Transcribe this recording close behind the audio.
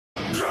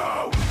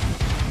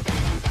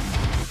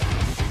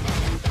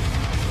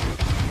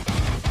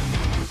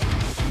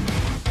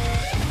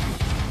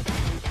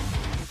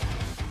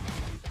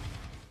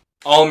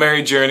All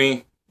Merry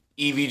Journey,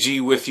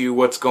 EVG with you.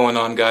 What's going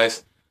on,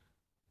 guys?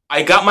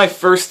 I got my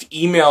first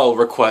email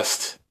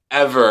request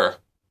ever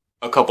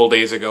a couple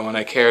days ago, and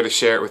I care to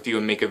share it with you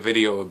and make a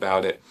video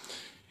about it.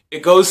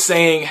 It goes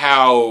saying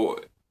how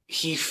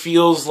he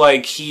feels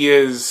like he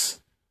is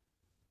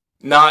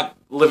not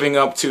living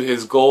up to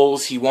his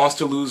goals. He wants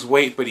to lose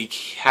weight, but he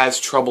has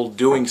trouble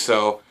doing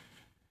so.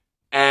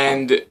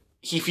 And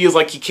he feels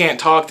like he can't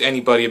talk to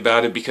anybody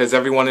about it because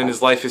everyone in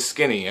his life is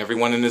skinny.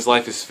 Everyone in his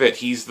life is fit.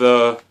 He's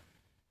the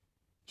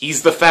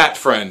fat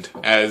friend,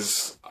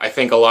 as I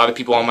think a lot of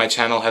people on my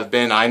channel have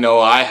been. I know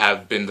I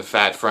have been the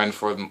fat friend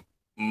for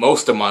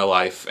most of my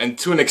life, and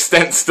to an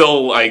extent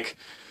still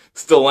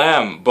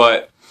am,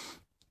 but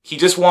he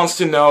just wants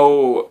to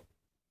know,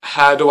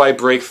 how do I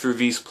break through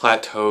these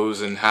plateaus,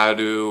 and how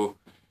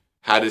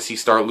does he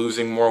start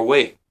losing more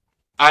weight?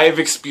 I've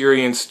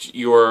experienced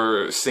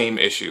your same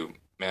issue,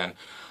 man.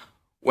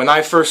 When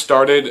I first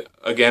started,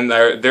 again,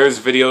 there's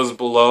videos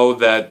below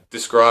that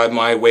describe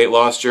my weight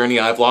loss journey.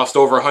 I've lost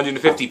over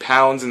 150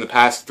 pounds in the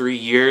past 3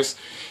 years,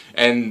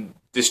 and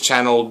this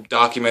channel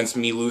documents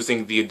me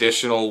losing the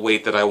additional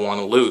weight that I want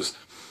to lose.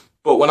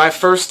 But when I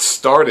first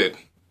started,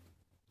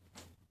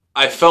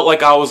 I felt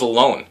like I was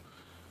alone.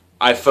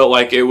 I felt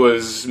like it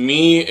was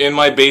me in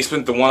my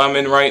basement, the one I'm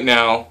in right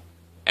now,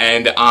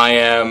 and I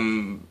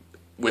am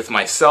with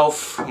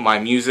myself, my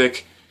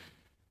music,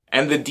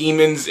 and the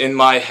demons in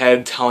my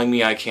head telling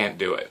me I can't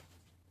do it.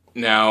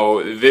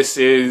 Now, this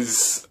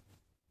is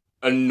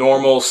a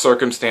normal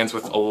circumstance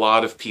with a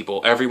lot of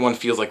people. Everyone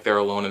feels like they're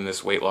alone in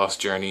this weight loss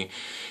journey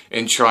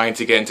and trying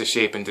to get into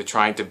shape and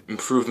trying to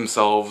improve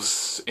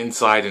themselves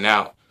inside and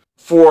out.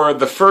 For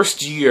the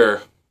first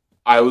year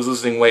I was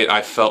losing weight,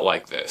 I felt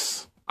like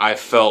this. I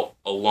felt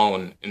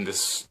alone in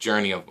this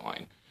journey of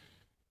mine.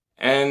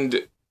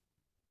 And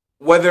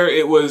whether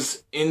it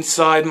was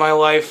inside my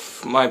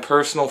life, my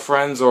personal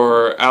friends,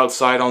 or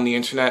outside on the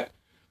internet,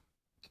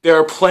 there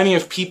are plenty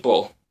of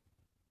people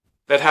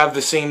that have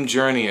the same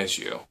journey as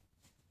you.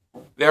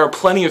 There are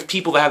plenty of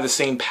people that have the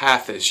same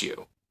path as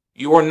you.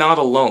 You are not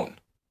alone.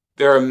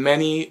 There are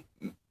many,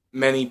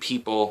 many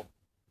people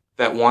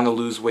that want to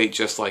lose weight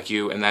just like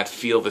you and that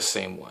feel the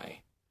same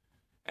way.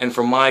 And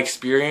from my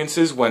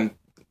experiences, when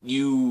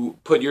you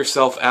put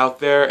yourself out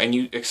there and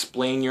you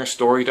explain your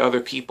story to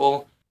other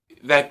people,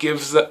 that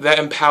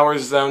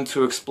empowers them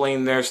to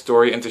explain their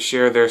story and to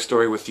share their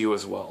story with you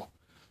as well.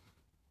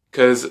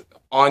 Because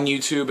on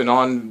YouTube and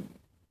on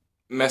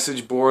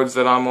message boards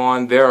that I'm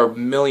on, there are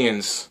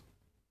millions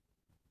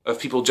of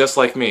people just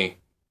like me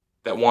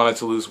that wanted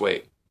to lose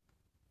weight.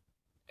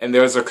 And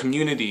there's a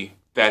community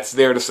that's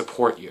there to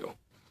support you.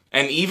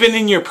 And even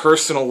in your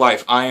personal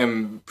life, I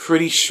am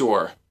pretty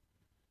sure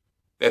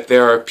that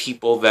there are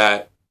people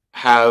that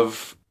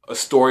have a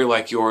story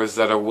like yours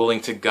that are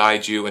willing to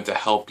guide you and to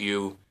help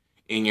you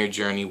in your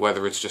journey,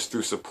 whether it's just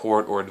through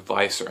support or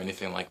advice or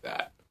anything like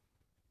that.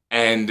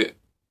 And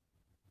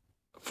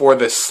for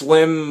the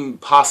slim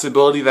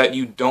possibility that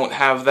you don't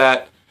have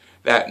that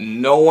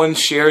no one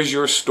shares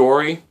your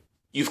story,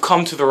 you've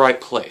come to the right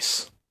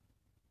place.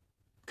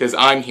 Because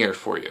I'm here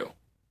for you.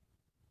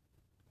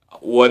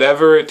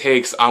 Whatever it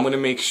takes, I'm going to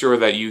make sure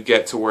that you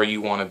get to where you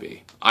want to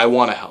be. I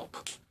want to help.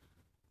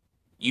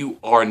 You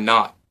are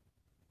not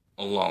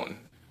alone.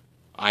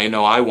 I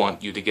know I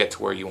want you to get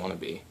to where you want to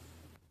be.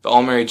 The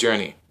All Merry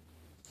Journey.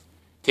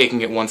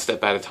 Taking it one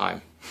step at a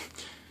time.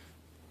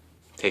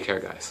 Take care,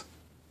 guys.